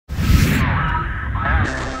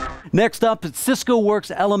Next up, it's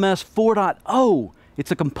CiscoWorks LMS 4.0. It's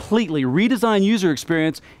a completely redesigned user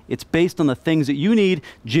experience. It's based on the things that you need.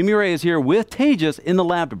 Jimmy Ray is here with Tejas in the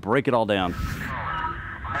lab to break it all down.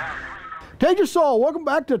 Tejas Saul, welcome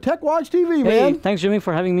back to TechWise TV, man. Hey, thanks Jimmy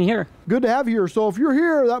for having me here. Good to have you here. So if you're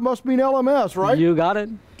here, that must mean LMS, right? You got it.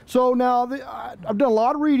 So now, I've done a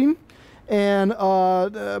lot of reading, and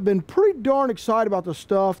I've been pretty darn excited about the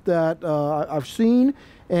stuff that I've seen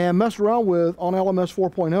and messed around with on LMS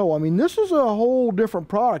 4.0. I mean, this is a whole different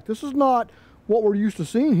product. This is not what we're used to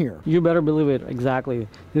seeing here. You better believe it, exactly.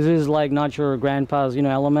 This is like not your grandpa's,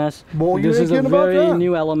 LMS. Boy, this is a very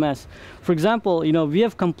new that. LMS. For example, we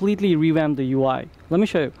have completely revamped the UI. Let me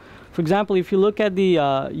show you. For example, if you look at the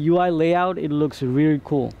UI layout, it looks really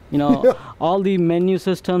cool. All the menu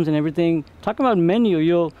systems and everything. Talking about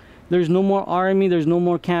menu, there's no more RME, there's no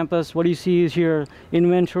more campus. What you see is here,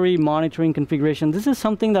 inventory, monitoring, configuration. This is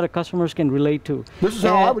something that our customers can relate to. This is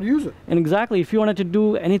how I would use it. And exactly, if you wanted to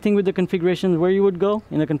do anything with the configurations, where you would go?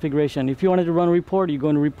 In the configuration. If you wanted to run a report, you go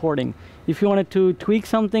into reporting. If you wanted to tweak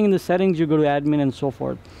something in the settings, you go to admin and so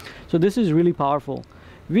forth. So this is really powerful.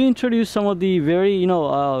 We introduced some of the very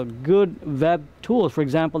good web tools, for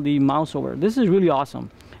example, the mouse over. This is really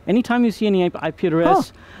awesome. Anytime you see any IP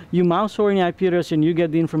address, you mouse over any IP address and you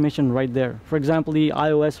get the information right there. For example, the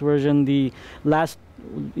iOS version, the last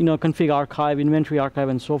config archive, inventory archive,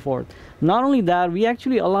 and so forth. Not only that, we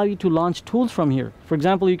actually allow you to launch tools from here. For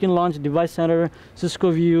example, you can launch Device Center, Cisco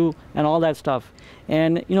View, and all that stuff.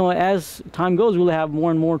 And as time goes, we'll have more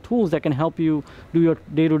and more tools that can help you do your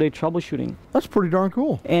day-to-day troubleshooting. That's pretty darn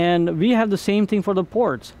cool. And we have the same thing for the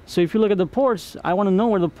ports. So if you look at the ports, I want to know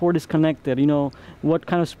where the port is connected. What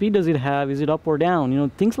kind of speed does it have? Is it up or down?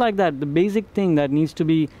 Things like that. The basic thing that needs to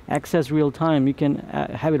be accessed real time, you can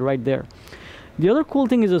have it right there. The other cool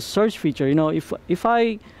thing is a search feature. If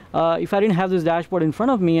I didn't have this dashboard in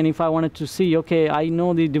front of me, and if I wanted to see, okay, I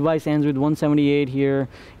know the device ends with 178 here,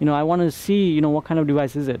 I want to see, what kind of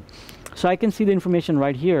device is it. So I can see the information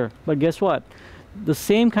right here. But guess what? The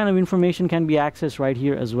same kind of information can be accessed right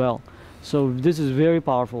here as well. So this is very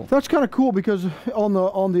powerful. That's kind of cool because on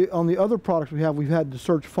the other products we've had the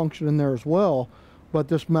search function in there as well. But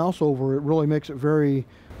this mouse over, it really makes it very.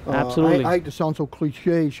 Absolutely. I hate to sound so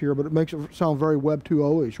cliche here, but it makes it sound very Web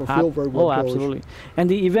 2.0-ish, or feel very Web 2.0-ish. Oh, absolutely. And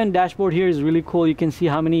the event dashboard here is really cool. You can see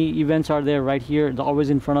how many events are there right here. It's always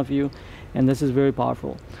in front of you, and this is very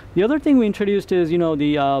powerful. The other thing we introduced is,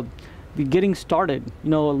 the getting started. A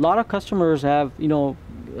lot of customers have,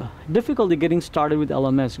 difficulty getting started with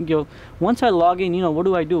LMS. Once I log in, what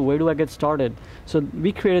do I do? Where do I get started? So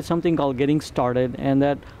we created something called Getting Started, and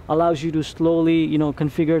that allows you to slowly,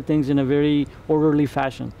 configure things in a very orderly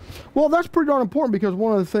fashion. Well, that's pretty darn important because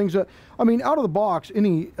one of the things that, out of the box,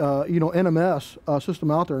 any NMS system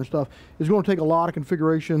out there and stuff is going to take a lot of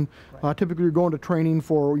configuration. Right. Typically, you're going to training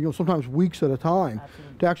for sometimes weeks at a time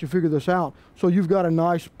to actually figure this out. So you've got a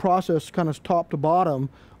nice process, kind of top to bottom.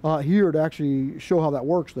 Here to actually show how that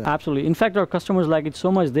works then. Absolutely. In fact, our customers like it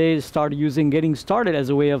so much they start using Getting Started as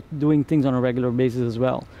a way of doing things on a regular basis as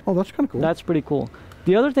well. Oh, that's kind of cool. That's pretty cool.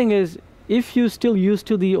 The other thing is, if you're still used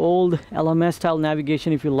to the old LMS style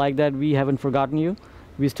navigation, if you like that, we haven't forgotten you.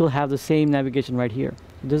 We still have the same navigation right here.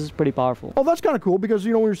 This is pretty powerful. Oh, that's kind of cool because,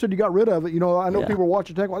 when you said you got rid of it, I know people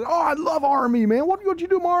watching tech, like, oh, I love RME, man. What you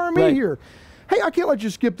do with my RME here? Hey, I can't let you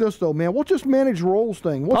skip this though, man. We'll just manage roles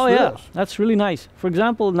thing. What's this? Yeah, that's really nice. For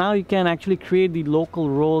example, now you can actually create the local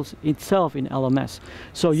roles itself in LMS.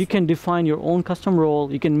 So you can define your own custom role.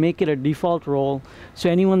 You can make it a default role. So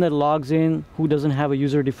anyone that logs in who doesn't have a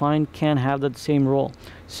user defined can have that same role.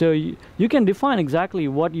 So you can define exactly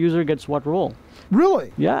what user gets what role.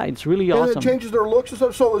 Really? Yeah, it's really awesome. And it changes their looks and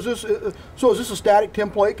stuff. So is this a static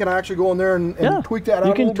template? Can I actually go in there and tweak that out a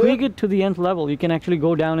little bit? You can tweak it to the nth level. You can actually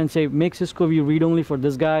go down and say, make Cisco View read only for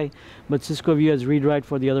this guy, but Cisco View as read write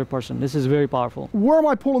for the other person. This is very powerful. Where am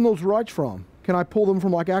I pulling those writes from? Can I pull them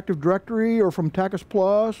from like Active Directory or from TACUS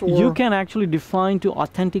Plus? Or? You can actually define to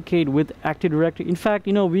authenticate with Active Directory. In fact,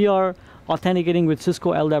 we are authenticating with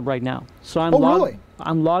Cisco LDAP right now. So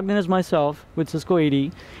I'm logged in as myself with Cisco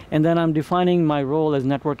AD, and then I'm defining my role as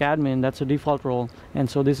network admin. That's a default role, and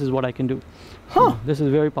so this is what I can do. Huh. This is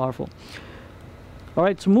very powerful. All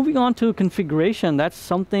right, so moving on to configuration, that's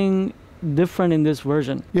something different in this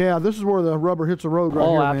version. Yeah, this is where the rubber hits the road right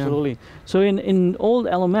here, man. Oh, absolutely. So in old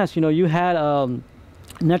LMS, you had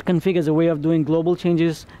netconfig as a way of doing global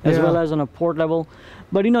changes as well as on a port level.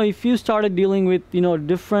 But if you started dealing with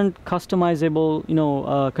different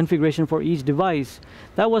customizable configuration for each device,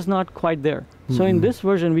 that was not quite there. So in this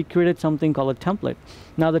version, we created something called a template.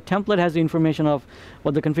 Now the template has the information of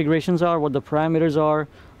what the configurations are, what the parameters are,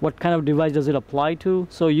 what kind of device does it apply to.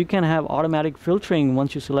 So you can have automatic filtering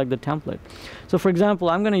once you select the template. So for example,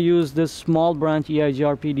 I'm going to use this small branch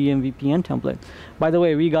EIGRP DMVPN template. By the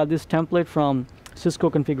way, we got this template from Cisco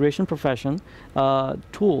Configuration Profession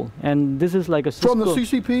tool, and this is like a Cisco... From the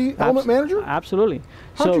CCP Element Manager? Absolutely.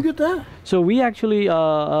 How'd you get that? So we actually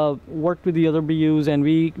worked with the other BUs, and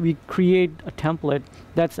we create a template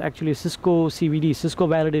that's actually a Cisco CVD, Cisco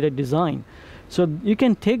Validated Design. So you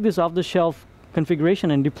can take this off-the-shelf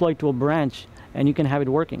configuration and deploy to a branch, and you can have it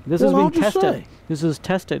working. This has been tested. This is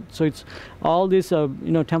tested. So it's all these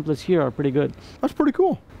templates here are pretty good. That's pretty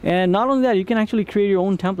cool. And not only that, you can actually create your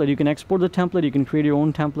own template. You can export the template, you can create your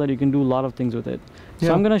own template, you can do a lot of things with it. So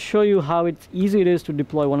Yeah. I'm going to show you how easy it is to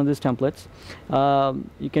deploy one of these templates.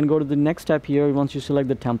 You can go to the next step here once you select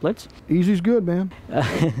the templates. Easy's good, man.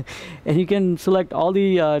 And you can select all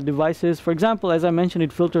the devices. For example, as I mentioned,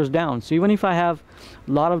 it filters down. So even if I have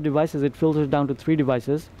a lot of devices, it filters down to 3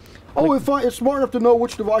 devices. Oh, it's smart enough to know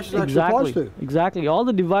which devices it actually applies to. Exactly. All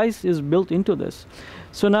the device is built into this.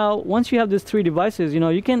 So now, once you have these 3 devices,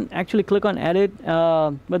 you can actually click on edit,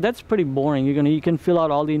 but that's pretty boring. You can fill out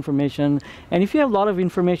all the information, and if you have a lot of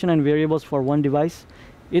information and variables for one device,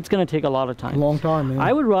 it's going to take a lot of time. A long time, man.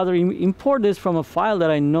 I would rather import this from a file that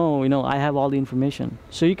I know, I have all the information.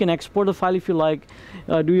 So you can export the file if you like,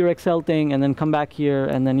 do your Excel thing, and then come back here,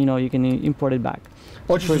 and then you can import it back.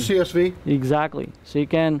 Oh, just a CSV? Exactly. So you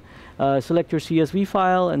can select your CSV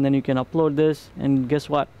file, and then you can upload this, and guess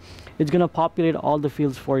what? It's going to populate all the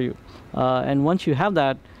fields for you. And once you have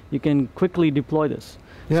that, you can quickly deploy this.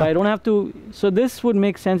 Yeah. So I don't have to, so this would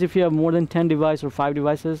make sense if you have more than 10 devices or 5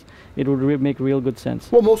 devices, it would make real good sense.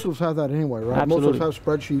 Well, most of us have that anyway, right? Absolutely. Most of us have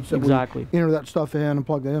spreadsheets that Exactly. we enter that stuff in and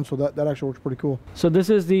plug that in, so that actually works pretty cool. So this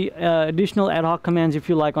is the additional ad hoc commands if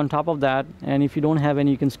you like on top of that, and if you don't have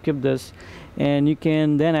any, you can skip this, and you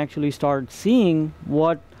can then actually start seeing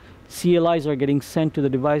what CLIs are getting sent to the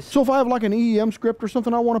device. So if I have like an EEM script or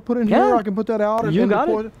something I want to put in here, I can put that out and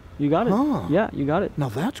deploy it? You got it. Huh. Yeah, you got it. Now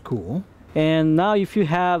that's cool. And now if you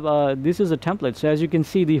have, this is a template. So as you can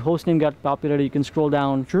see, the hostname got populated. You can scroll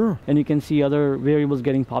down. Sure. And you can see other variables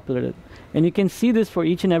getting populated. And you can see this for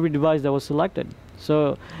each and every device that was selected.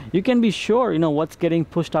 So you can be sure, what's getting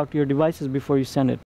pushed out to your devices before you send it.